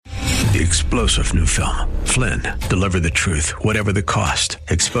The explosive new film, Flynn, deliver the truth, whatever the cost,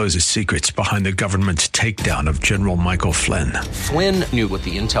 exposes secrets behind the government's takedown of General Michael Flynn. Flynn knew what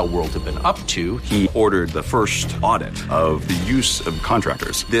the intel world had been up to. He ordered the first audit of the use of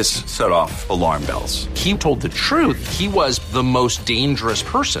contractors. This set off alarm bells. He told the truth. He was the most dangerous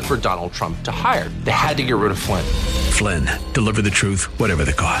person for Donald Trump to hire. They had to get rid of Flynn. Flynn, deliver the truth, whatever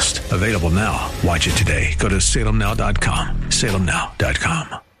the cost. Available now. Watch it today. Go to salemnow.com.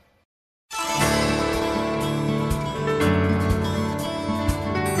 salemnow.com.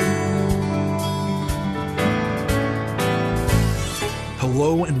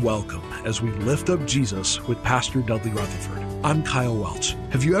 Hello and welcome as we lift up Jesus with Pastor Dudley Rutherford. I'm Kyle Welch.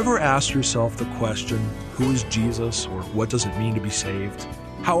 Have you ever asked yourself the question, who is Jesus, or what does it mean to be saved?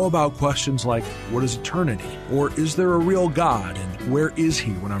 How about questions like, what is eternity? Or is there a real God, and where is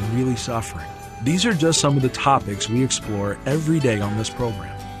He when I'm really suffering? These are just some of the topics we explore every day on this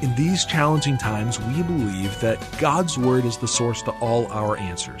program. In these challenging times, we believe that God's Word is the source to all our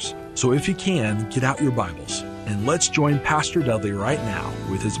answers. So if you can, get out your Bibles, and let's join Pastor Dudley right now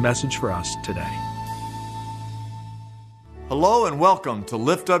with his message for us today. Hello and welcome to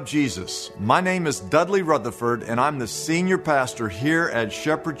Lift Up Jesus. My name is Dudley Rutherford, and I'm the senior pastor here at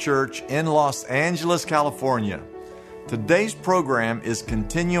Shepherd Church in Los Angeles, California. Today's program is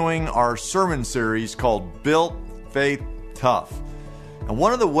continuing our sermon series called Built Faith Tough. And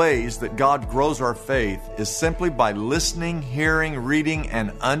one of the ways that God grows our faith is simply by listening, hearing, reading,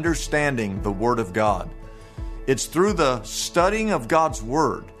 and understanding the Word of God. It's through the studying of God's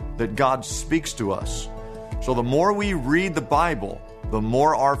Word that God speaks to us. So the more we read the Bible, the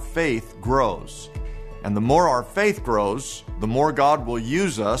more our faith grows. And the more our faith grows, the more God will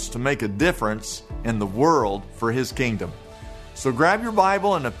use us to make a difference in the world for His kingdom. So grab your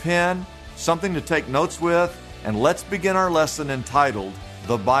Bible and a pen, something to take notes with, and let's begin our lesson entitled,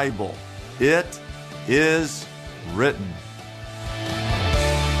 The Bible. It is written.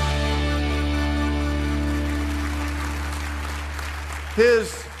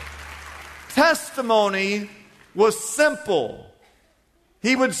 His testimony was simple.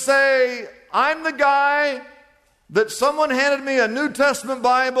 He would say, I'm the guy that someone handed me a New Testament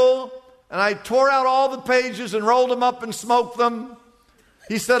Bible, and I tore out all the pages and rolled them up and smoked them.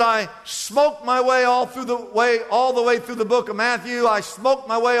 He said, I smoked my way all the way through the book of Matthew. I smoked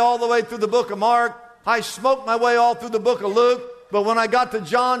my way all the way through the book of Mark. I smoked my way all through the book of Luke. But when I got to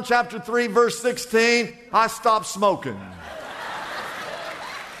John chapter 3, verse 16, I stopped smoking.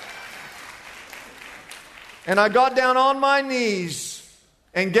 And I got down on my knees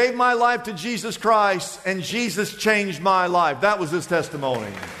and gave my life to Jesus Christ, and Jesus changed my life. That was his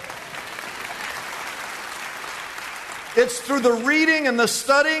testimony. It's through the reading and the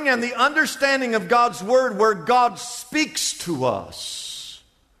studying and the understanding of God's Word where God speaks to us.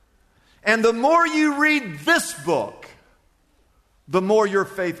 And the more you read this book, the more your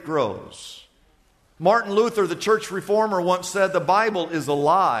faith grows. Martin Luther, the church reformer, once said, the Bible is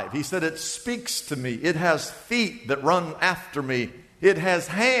alive. He said, it speaks to me. It has feet that run after me. It has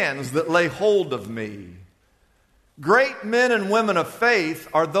hands that lay hold of me. Great men and women of faith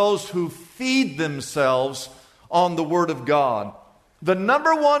are those who feed themselves on the Word of God. The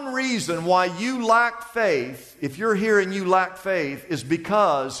number one reason why you lack faith, if you're here and you lack faith, is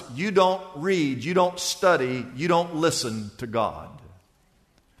because you don't read, you don't study, you don't listen to God.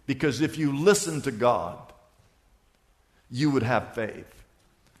 Because if you listen to God, you would have faith.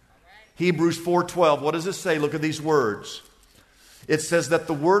 Hebrews 4:12, what does it say? Look at these words. It says that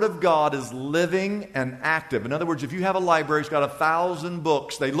the Word of God is living and active. In other words, if you have a library, it's got 1,000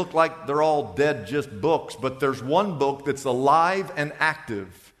 books. They look like they're all dead, just books. But there's one book that's alive and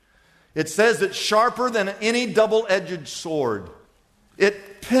active. It says it's sharper than any double-edged sword.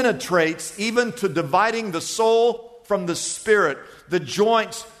 It penetrates even to dividing the soul from the spirit, the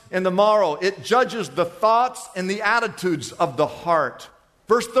joints and the marrow. It judges the thoughts and the attitudes of the heart.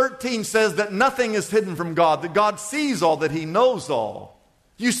 Verse 13 says that nothing is hidden from God, that God sees all, that He knows all.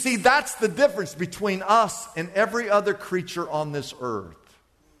 You see, that's the difference between us and every other creature on this earth.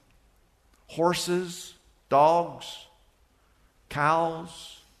 Horses, dogs,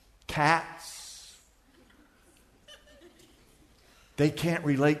 cows, cats. They can't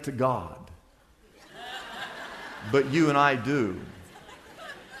relate to God. But you and I do.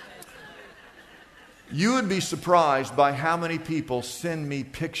 You would be surprised by how many people send me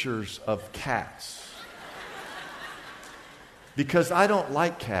pictures of cats. Because I don't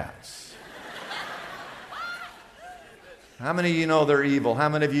like cats. How many of you know they're evil? How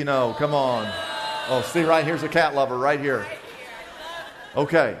many of you know? Come on. Oh, see, right here's a cat lover right here.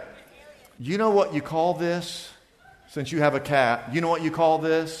 Okay. You know what you call this? Since you have a cat, you know what you call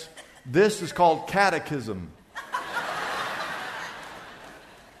this? This is called catechism.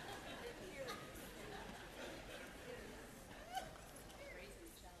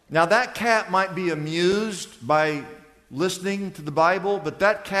 Now, that cat might be amused by listening to the Bible, but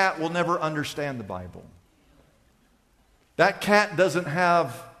that cat will never understand the Bible. That cat doesn't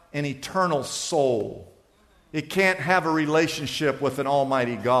have an eternal soul. It can't have a relationship with an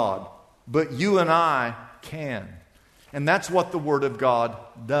almighty God. But you and I can. And that's what the Word of God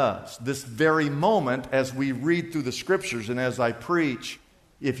does. This very moment, as we read through the Scriptures and as I preach,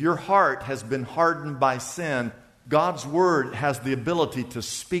 if your heart has been hardened by sin, God's Word has the ability to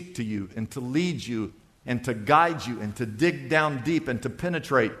speak to you and to lead you and to guide you and to dig down deep and to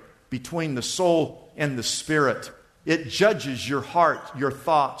penetrate between the soul and the spirit. It judges your heart, your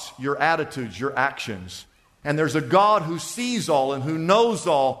thoughts, your attitudes, your actions. And there's a God who sees all and who knows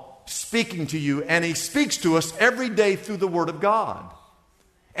all speaking to you, and He speaks to us every day through the Word of God.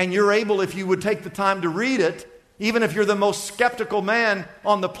 And you're able, if you would take the time to read it, even if you're the most skeptical man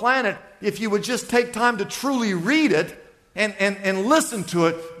on the planet, if you would just take time to truly read it and listen to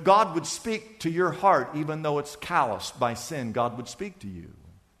it, God would speak to your heart. Even though it's calloused by sin, God would speak to you.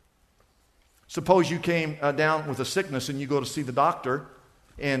 Suppose you came down with a sickness and you go to see the doctor,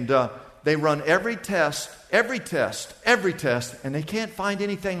 and they run every test, and they can't find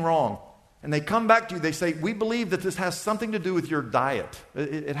anything wrong. And they come back to you, they say, we believe that this has something to do with your diet.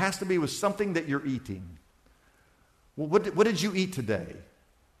 It has to be with something that you're eating. Well, what did you eat today?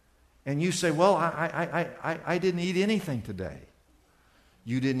 And you say, well, I didn't eat anything today.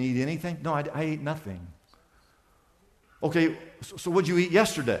 You didn't eat anything? No, I ate nothing. Okay, so what did you eat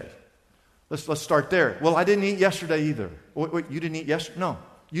yesterday? Let's start there. Well, I didn't eat yesterday either. Wait, you didn't eat yesterday? No.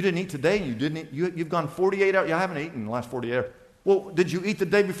 You didn't eat today, and you didn't eat, you've gone 48 hours. I haven't eaten in the last 48 hours. Well, did you eat the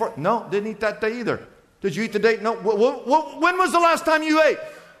day before? No, didn't eat that day either. Did you eat the day? No. When was the last time you ate?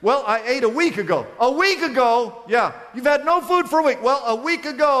 Well, I ate a week ago. A week ago? Yeah. You've had no food for a week. Well, a week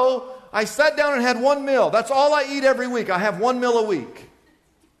ago, I sat down and had one meal. That's all I eat every week. I have one meal a week.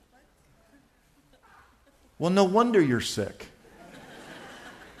 Well, no wonder you're sick.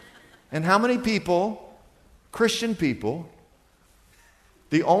 And how many people, Christian people,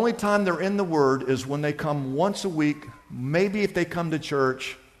 the only time they're in the Word is when they come once a week. Maybe if they come to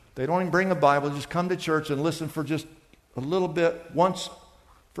church, they don't even bring a Bible, just come to church and listen for just a little bit, once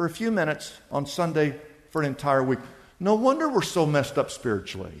for a few minutes on Sunday for an entire week. No wonder we're so messed up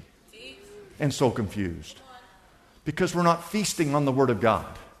spiritually and so confused. Because we're not feasting on the Word of God.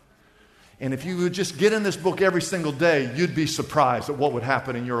 And if you would just get in this book every single day, you'd be surprised at what would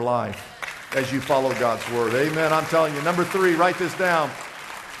happen in your life as you follow God's Word. Amen. I'm telling you. Number 3, write this down.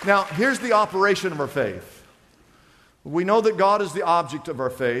 Now, here's the operation of our faith. We know that God is the object of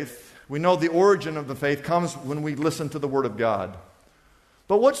our faith. We know the origin of the faith comes when we listen to the Word of God.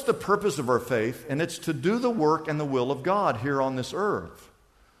 But what's the purpose of our faith? And it's to do the work and the will of God here on this earth.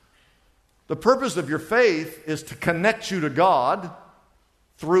 The purpose of your faith is to connect you to God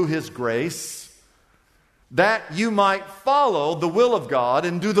through His grace, that you might follow the will of God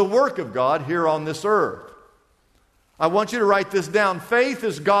and do the work of God here on this earth. I want you to write this down. Faith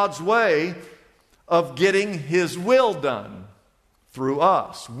is God's way of getting His will done through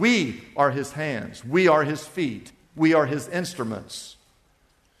us. We are His hands. We are His feet. We are His instruments.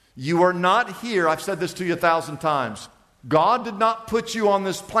 You are not here. I've said this to you 1,000 times. God did not put you on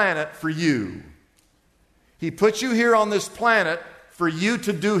this planet for you. He put you here on this planet for you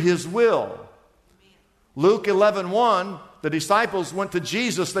to do His will. Luke 11:1, the disciples went to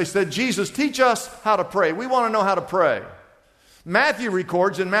Jesus. They said, Jesus, teach us how to pray. We want to know how to pray. Matthew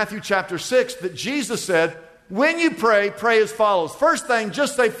records in Matthew chapter 6 that Jesus said, when you pray, pray as follows. First thing,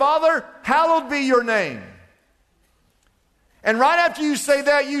 just say, Father, hallowed be your name. And right after you say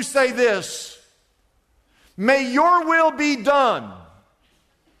that, you say this, may your will be done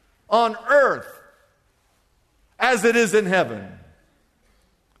on earth as it is in heaven.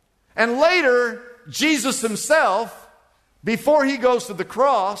 And later, Jesus Himself, before He goes to the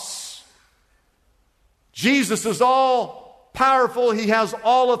cross, Jesus is all powerful. He has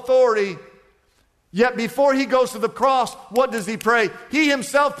all authority. Yet before He goes to the cross, what does He pray? He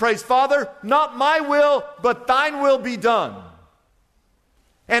Himself prays, Father, not my will, but thine will be done.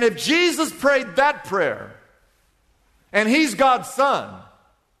 And if Jesus prayed that prayer, and He's God's Son,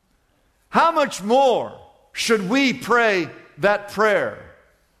 how much more should we pray that prayer?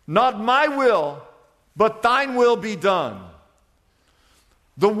 Not my will, but thine will be done.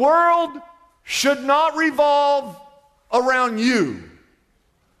 The world should not revolve around you.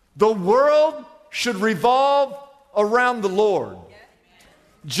 The world should revolve around the Lord.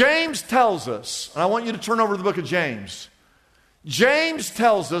 James tells us, and I want you to turn over to the book of James. James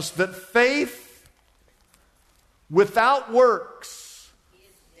tells us that faith without works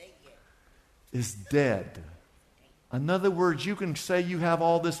is dead. In other words, you can say you have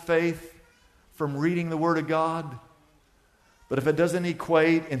all this faith from reading the Word of God, but if it doesn't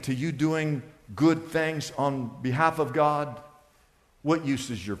equate into you doing good things on behalf of God, what use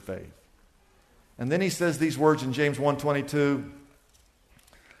is your faith? And then he says these words in James 1:22,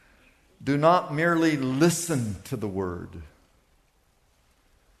 do not merely listen to the Word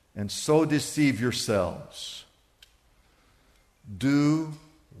and so deceive yourselves. Do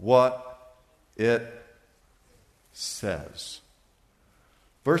what it says.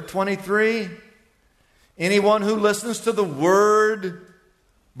 Verse 23, anyone who listens to the Word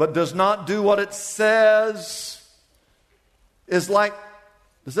but does not do what it says is like,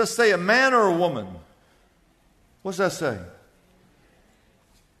 does that say a man or a woman? What does that say?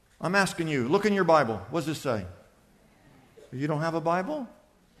 I'm asking you, look in your Bible. What does it say? You don't have a Bible?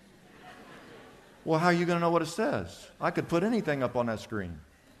 Well, how are you going to know what it says? I could put anything up on that screen.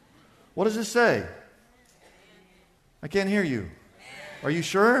 What does it say? I can't hear you. Are you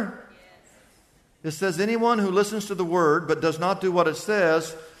sure? It says anyone who listens to the Word but does not do what it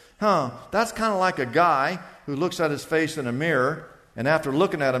says, that's kind of like a guy who looks at his face in a mirror, and after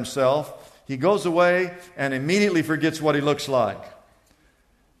looking at himself, he goes away and immediately forgets what he looks like.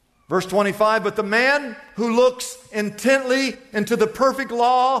 Verse 25, but the man who looks intently into the perfect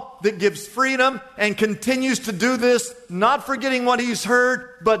law that gives freedom and continues to do this, not forgetting what he's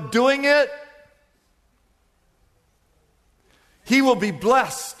heard, but doing it, he will be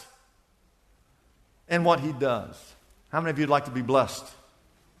blessed in what he does. How many of you would like to be blessed?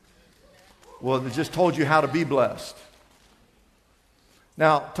 Well, it just told you how to be blessed.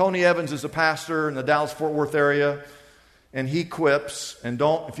 Now, Tony Evans is a pastor in the Dallas-Fort Worth area. And he quips, and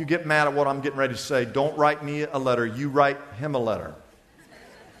if you get mad at what I'm getting ready to say, don't write me a letter, you write him a letter.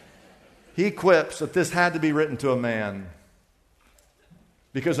 He quips that this had to be written to a man.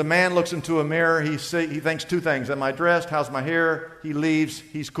 Because a man looks into a mirror, he thinks two things. Am I dressed? How's my hair? He leaves,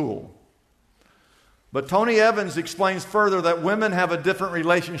 he's cool. But Tony Evans explains further that women have a different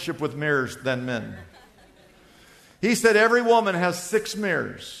relationship with mirrors than men. He said every woman has 6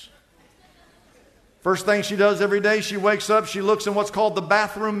 mirrors. First thing she does every day, she wakes up, she looks in what's called the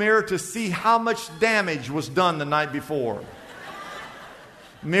bathroom mirror to see how much damage was done the night before.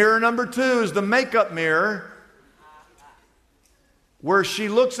 Mirror number 2 is the makeup mirror, where she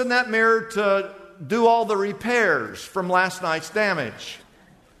looks in that mirror to do all the repairs from last night's damage.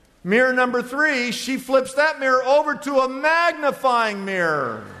 Mirror number 3, she flips that mirror over to a magnifying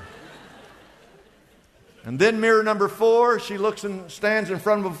mirror. And then mirror number 4, she looks and stands in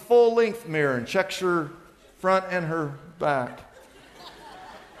front of a full-length mirror and checks her front and her back.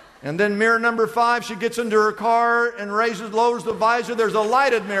 And then mirror number 5, she gets into her car and lowers the visor. There's a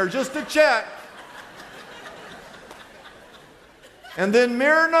lighted mirror just to check. And then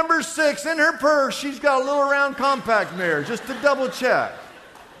mirror number 6, in her purse, she's got a little round compact mirror just to double check.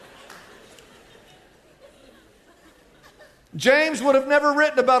 James would have never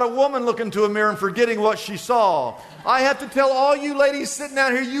written about a woman looking into a mirror and forgetting what she saw. I have to tell all you ladies sitting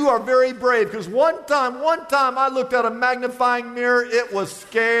out here, you are very brave, because one time I looked at a magnifying mirror, it was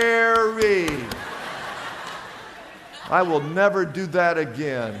scary. I will never do that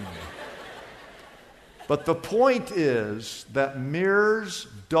again. But the point is that mirrors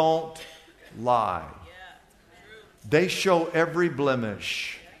don't lie. They show every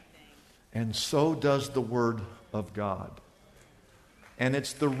blemish, and so does the Word of God. And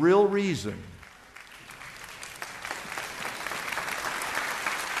it's the real reason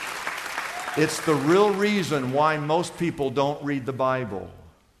why most people don't read the Bible.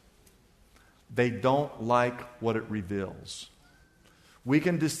 They don't like what it reveals. We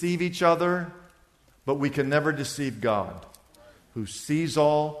can deceive each other, but we can never deceive God, who sees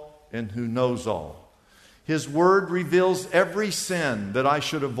all and who knows all. His Word reveals every sin that I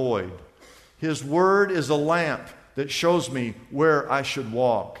should avoid. His Word is a lamp that shows me where I should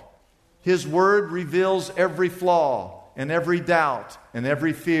walk. His Word reveals every flaw and every doubt and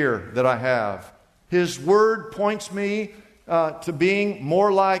every fear that I have. His Word points me to being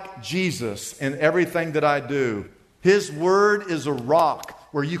more like Jesus in everything that I do. His Word is a rock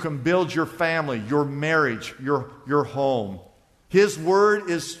where you can build your family, your marriage, your home. His Word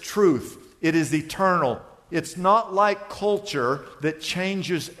is truth. It is eternal. It's not like culture that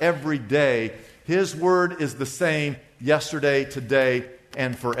changes every day. His Word is the same yesterday, today,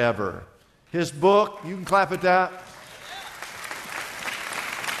 and forever. His book, you can clap at that.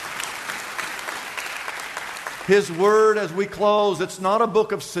 His Word, as we close, it's not a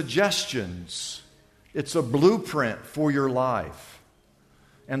book of suggestions. It's a blueprint for your life.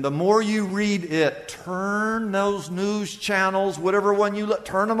 And the more you read it, turn those news channels, whatever one you look,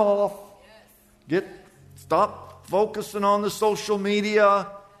 turn them off. Stop focusing on the social media.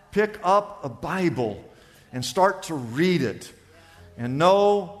 Pick up a Bible and start to read it. And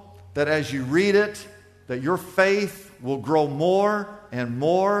know that as you read it, that your faith will grow more and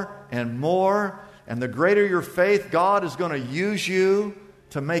more and more. And the greater your faith, God is going to use you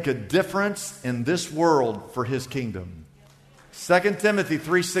to make a difference in this world for His kingdom. 2 Timothy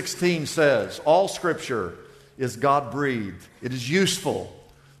 3:16 says, all Scripture is God-breathed. It is useful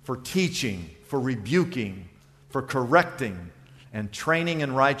for teaching, for rebuking, for correcting, and training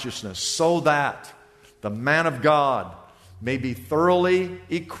in righteousness, so that the man of God may be thoroughly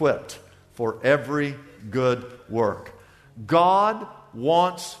equipped for every good work. God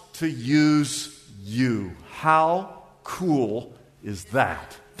wants to use you. How cool is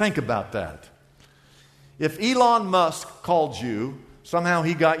that? Think about that. If Elon Musk called you, somehow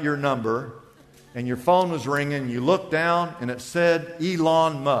he got your number, and your phone was ringing, you looked down and it said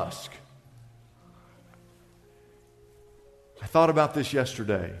Elon Musk. I thought about this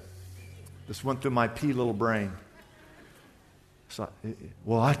yesterday. This went through my pea little brain. So,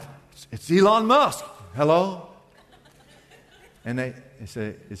 what? It's Elon Musk. Hello? And they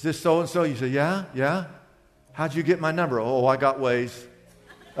say, is this so-and-so? You say, yeah. How'd you get my number? Oh, I got Waze.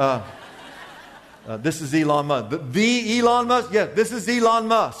 This is Elon Musk. The Elon Musk? Yeah, this is Elon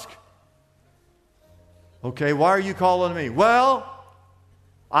Musk. Okay, why are you calling me? Well,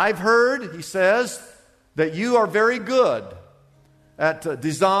 I've heard, he says, that you are very good at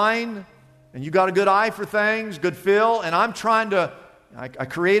design, and you got a good eye for things, good feel, and I'm trying to, I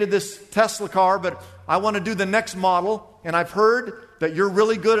created this Tesla car, but I want to do the next model, and I've heard that you're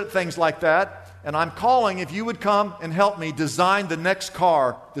really good at things like that, and I'm calling if you would come and help me design the next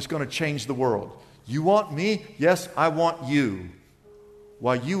car that's going to change the world. You want me? Yes, I want you.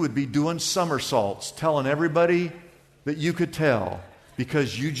 While you would be doing somersaults, telling everybody that you could tell,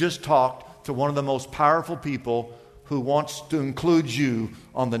 because you just talked to one of the most powerful people who wants to include you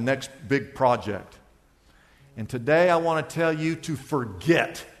on the next big project. And today I want to tell you to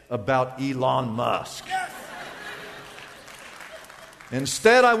forget about Elon Musk.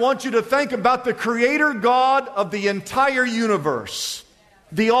 Instead, I want you to think about the Creator God of the entire universe,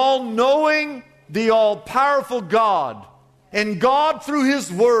 the all-knowing, the all-powerful God. And God, through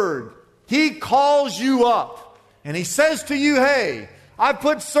His Word, He calls you up. And He says to you, hey, I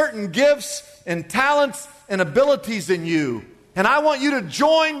put certain gifts and talents and abilities in you. And I want you to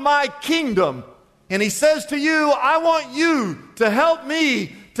join my kingdom. And He says to you, I want you to help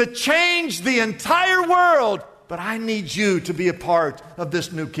me to change the entire world. But I need you to be a part of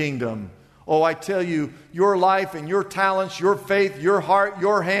this new kingdom. Oh, I tell you, your life and your talents, your faith, your heart,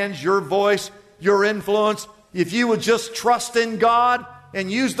 your hands, your voice, your influence, if you would just trust in God and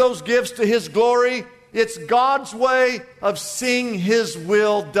use those gifts to His glory, it's God's way of seeing His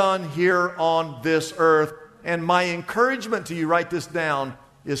will done here on this earth. And my encouragement to you, write this down,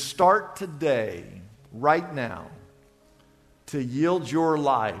 is start today, right now, to yield your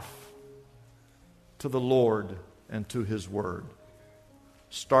life to the Lord and to His Word.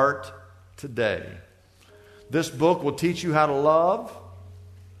 Start today. This book will teach you how to love,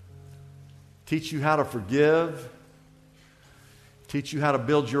 teach you how to forgive, teach you how to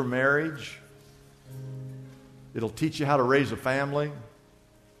build your marriage. It'll teach you how to raise a family.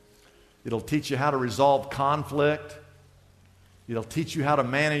 It'll teach you how to resolve conflict. It'll teach you how to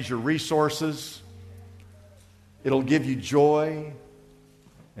manage your resources. It'll give you joy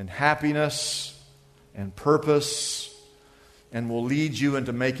and happiness and purpose, and will lead you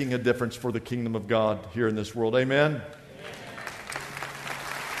into making a difference for the kingdom of God here in this world. Amen?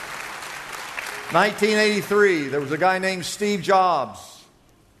 1983, there was a guy named Steve Jobs,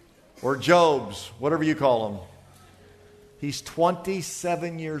 or Jobs, whatever you call him. He's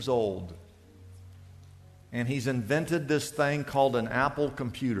 27 years old, and he's invented this thing called an Apple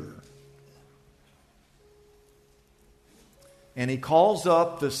computer. And he calls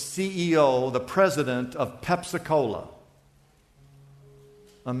up the CEO, the president of Pepsi-Cola,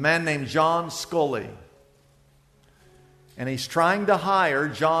 a man named John Scully. And he's trying to hire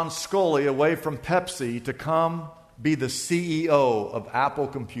John Scully away from Pepsi to come be the CEO of Apple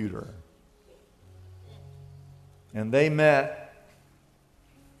Computer. And they met.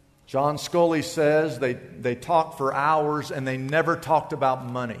 John Scully says they talked for hours and they never talked about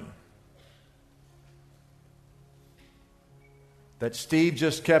money. That Steve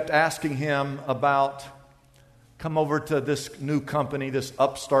just kept asking him about, come over to this new company, this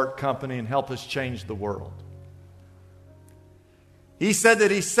upstart company, and help us change the world. He said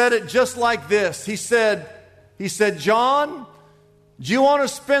it just like this. He said, John, do you want to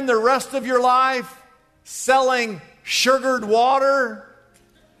spend the rest of your life selling sugared water?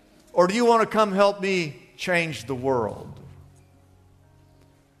 Or do you want to come help me change the world?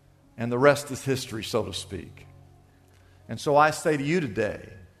 And the rest is history, so to speak. And so I say to you today,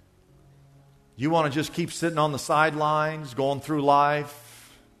 you want to just keep sitting on the sidelines, going through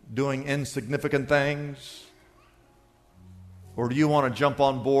life, doing insignificant things? Or do you want to jump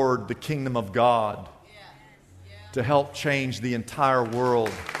on board the kingdom of God to help change the entire world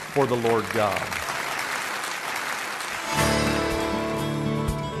for the Lord God?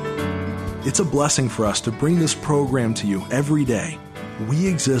 It's a blessing for us to bring this program to you every day. We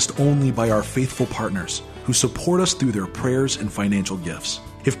exist only by our faithful partners who support us through their prayers and financial gifts.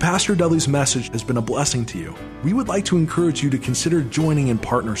 If Pastor Dudley's message has been a blessing to you, we would like to encourage you to consider joining in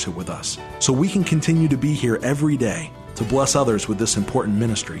partnership with us so we can continue to be here every day to bless others with this important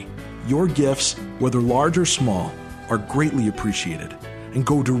ministry. Your gifts, whether large or small, are greatly appreciated and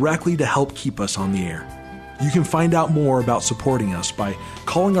go directly to help keep us on the air. You can find out more about supporting us by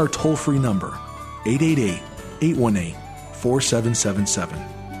calling our toll-free number,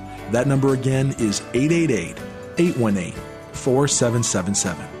 888-818-4777. That number again is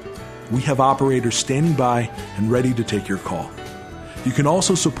 888-818-4777. We have operators standing by and ready to take your call. You can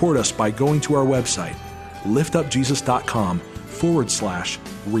also support us by going to our website,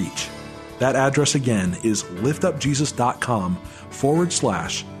 liftupjesus.com/reach. That address again is liftupjesus.com/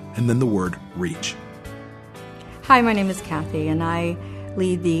 and then the word reach. Hi, my name is Kathy, and I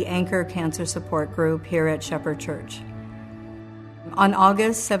lead the Anchor Cancer Support Group here at Shepherd Church. On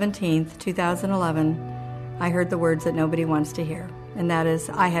August 17th, 2011, I heard the words that nobody wants to hear, and that is,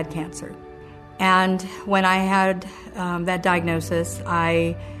 I had cancer. And when I had that diagnosis,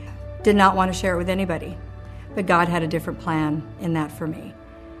 I did not want to share it with anybody, but God had a different plan in that for me.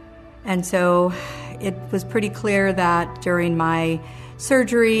 And so it was pretty clear that during my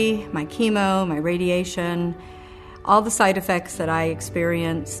surgery, my chemo, my radiation, all the side effects that I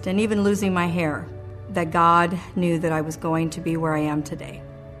experienced, and even losing my hair, that God knew that I was going to be where I am today.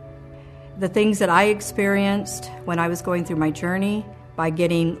 The things that I experienced when I was going through my journey, by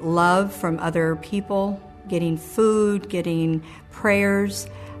getting love from other people, getting food, getting prayers,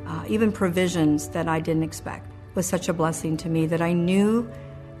 even provisions that I didn't expect, was such a blessing to me that I knew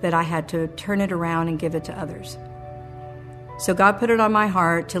that I had to turn it around and give it to others. So God put it on my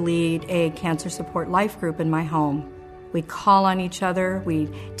heart to lead a cancer support life group in my home. We call on each other, we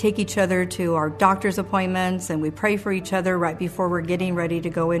take each other to our doctor's appointments, and we pray for each other right before we're getting ready to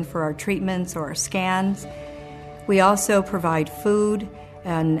go in for our treatments or our scans. We also provide food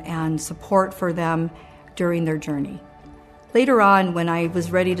and support for them during their journey. Later on, when I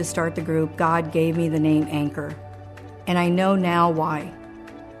was ready to start the group, God gave me the name Anchor. And I know now why.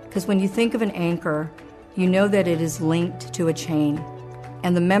 Because when you think of an anchor, you know that it is linked to a chain.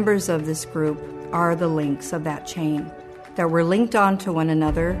 And the members of this group are the links of that chain. That we're linked on to one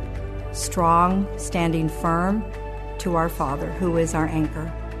another, strong, standing firm to our Father, who is our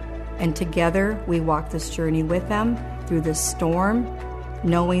anchor. And together we walk this journey with them through this storm,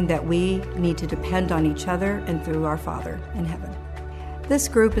 knowing that we need to depend on each other and through our Father in heaven. This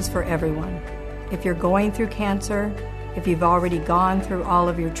group is for everyone. If you're going through cancer, if you've already gone through all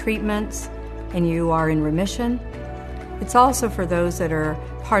of your treatments and you are in remission, it's also for those that are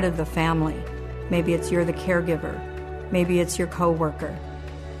part of the family. Maybe it's you're the caregiver. Maybe it's your coworker.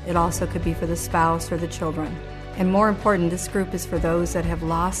 It also could be for the spouse or the children. And more important, this group is for those that have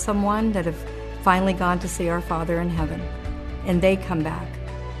lost someone, that have finally gone to see our Father in heaven. And they come back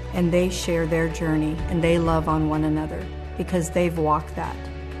and they share their journey and they love on one another because they've walked that.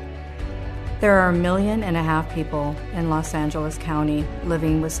 There are 1.5 million people in Los Angeles County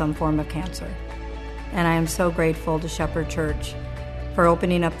living with some form of cancer. And I am so grateful to Shepherd Church for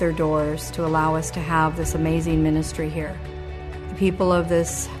opening up their doors to allow us to have this amazing ministry here. The people of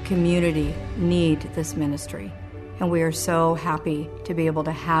this community need this ministry, and we are so happy to be able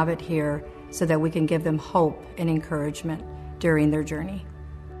to have it here so that we can give them hope and encouragement during their journey.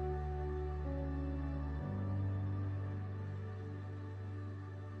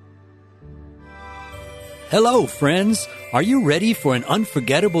 Hello, friends. Are you ready for an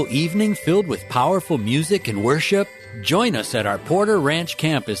unforgettable evening filled with powerful music and worship? Join us at our Porter Ranch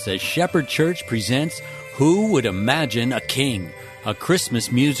campus as Shepherd Church presents Who Would Imagine a King? A Christmas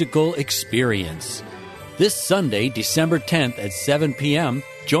musical experience. This Sunday, December 10th at 7 p.m.,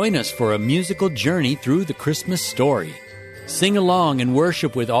 join us for a musical journey through the Christmas story. Sing along and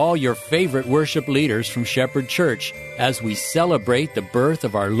worship with all your favorite worship leaders from Shepherd Church as we celebrate the birth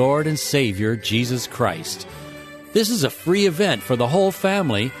of our Lord and Savior, Jesus Christ. This is a free event for the whole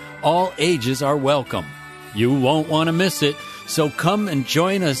family. All ages are welcome. You won't want to miss it, so come and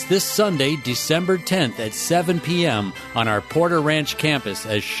join us this Sunday, December 10th at 7 p.m. on our Porter Ranch campus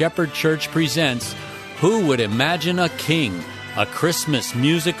as Shepherd Church presents Who Would Imagine a King? A Christmas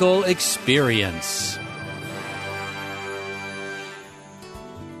musical experience.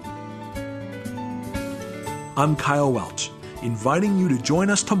 I'm Kyle Welch, inviting you to join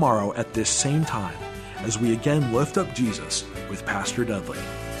us tomorrow at this same time as we again lift up Jesus with Pastor Dudley.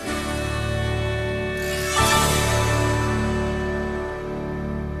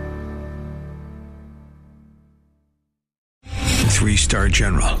 3-star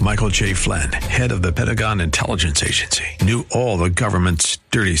General Michael J. Flynn, head of the Pentagon Intelligence Agency, knew all the government's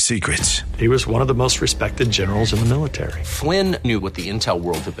dirty secrets. He was one of the most respected generals in the military. Flynn knew what the intel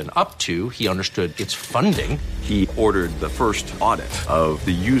world had been up to. He understood its funding. He ordered the first audit of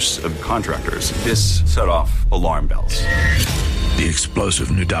the use of contractors. This set off alarm bells. The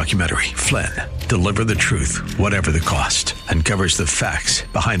explosive new documentary, Flynn, Deliver the Truth, Whatever the Cost, uncovers the facts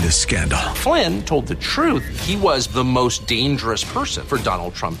behind this scandal. Flynn told the truth. He was the most dangerous person for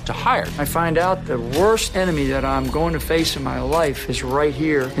Donald Trump to hire. I find out the worst enemy that I'm going to face in my life is right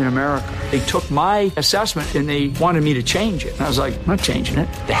here in America. They took my assessment and they wanted me to change it. And I was like, I'm not changing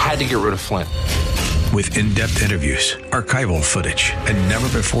it. They had to get rid of Flynn. With in-depth interviews, archival footage, and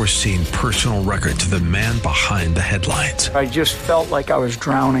never-before-seen personal records of the man behind the headlines. I just felt like I was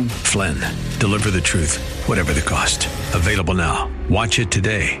drowning. Flynn, Deliver the Truth, Whatever the Cost. Available now. Watch it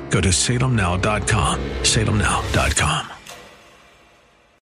today. Go to salemnow.com. salemnow.com.